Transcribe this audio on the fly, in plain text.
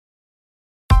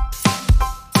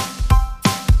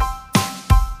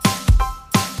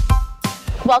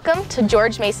Welcome to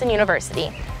George Mason University.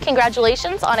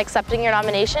 Congratulations on accepting your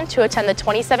nomination to attend the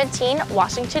 2017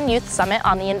 Washington Youth Summit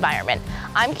on the Environment.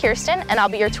 I'm Kirsten and I'll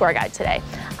be your tour guide today.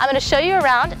 I'm going to show you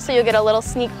around so you'll get a little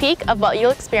sneak peek of what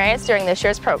you'll experience during this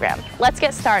year's program. Let's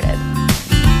get started.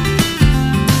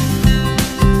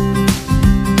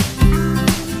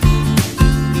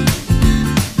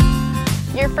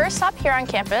 Your first stop here on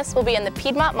campus will be in the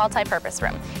Piedmont Multipurpose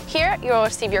Room. Here, you'll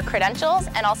receive your credentials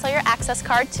and also your access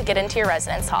card to get into your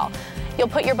residence hall. You'll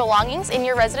put your belongings in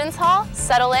your residence hall,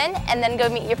 settle in, and then go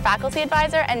meet your faculty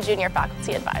advisor and junior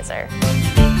faculty advisor.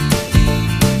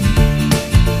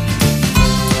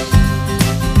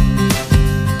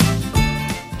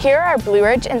 Here are Blue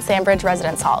Ridge and Sandbridge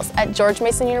residence halls at George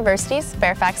Mason University's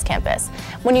Fairfax campus.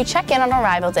 When you check in on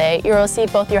arrival day, you'll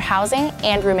receive both your housing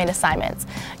and roommate assignments.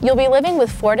 You'll be living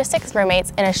with 4 to 6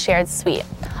 roommates in a shared suite.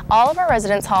 All of our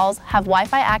residence halls have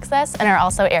Wi-Fi access and are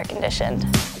also air conditioned.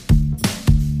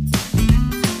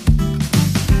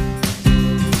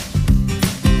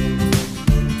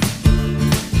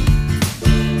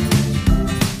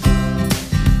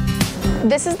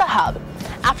 This is the hub.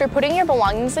 After putting your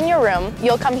belongings in your room,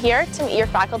 you'll come here to meet your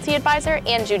faculty advisor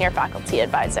and junior faculty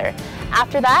advisor.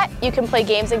 After that, you can play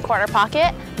games in Corner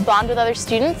Pocket, bond with other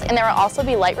students, and there will also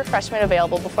be light refreshment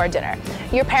available before dinner.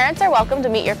 Your parents are welcome to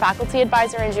meet your faculty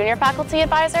advisor and junior faculty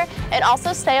advisor, and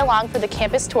also stay along for the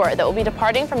campus tour that will be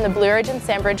departing from the Blue Ridge and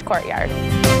Sandbridge courtyard.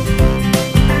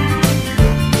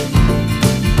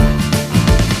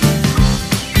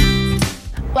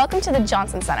 Welcome to the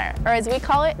Johnson Center, or as we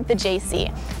call it, the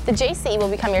JC. The JC will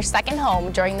become your second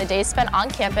home during the days spent on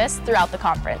campus throughout the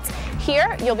conference.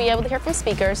 Here, you'll be able to hear from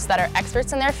speakers that are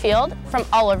experts in their field from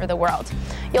all over the world.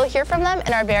 You'll hear from them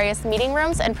in our various meeting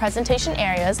rooms and presentation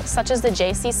areas, such as the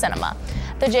JC Cinema.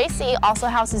 The JC also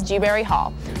houses Dewberry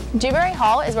Hall. Dewberry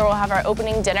Hall is where we'll have our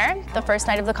opening dinner the first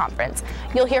night of the conference.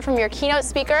 You'll hear from your keynote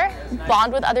speaker,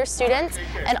 bond with other students,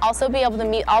 and also be able to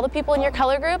meet all the people in your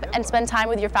color group and spend time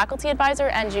with your faculty advisor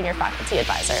and junior faculty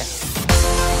advisor.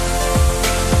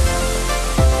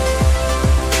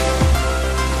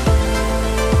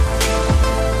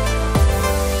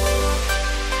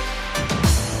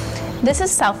 This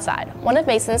is Southside, one of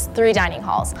Mason's 3 dining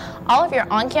halls. All of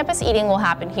your on-campus eating will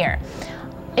happen here.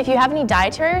 If you have any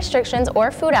dietary restrictions or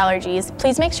food allergies,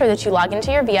 please make sure that you log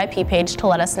into your VIP page to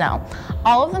let us know.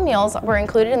 All of the meals were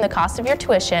included in the cost of your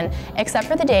tuition, except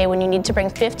for the day when you need to bring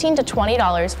 $15 to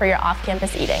 $20 for your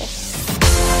off-campus eating.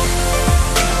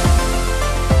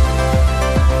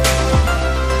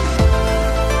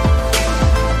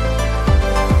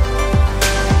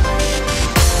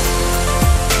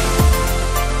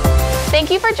 Thank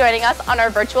you for joining us on our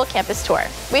virtual campus tour.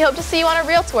 We hope to see you on a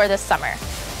real tour this summer.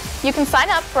 You can sign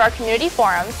up for our community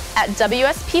forums at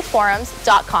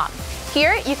wspforums.com.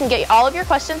 Here, you can get all of your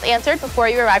questions answered before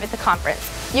you arrive at the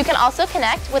conference. You can also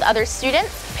connect with other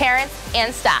students, parents,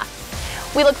 and staff.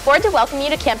 We look forward to welcoming you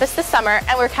to campus this summer,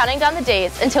 and we're counting down the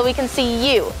days until we can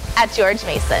see you at George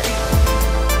Mason.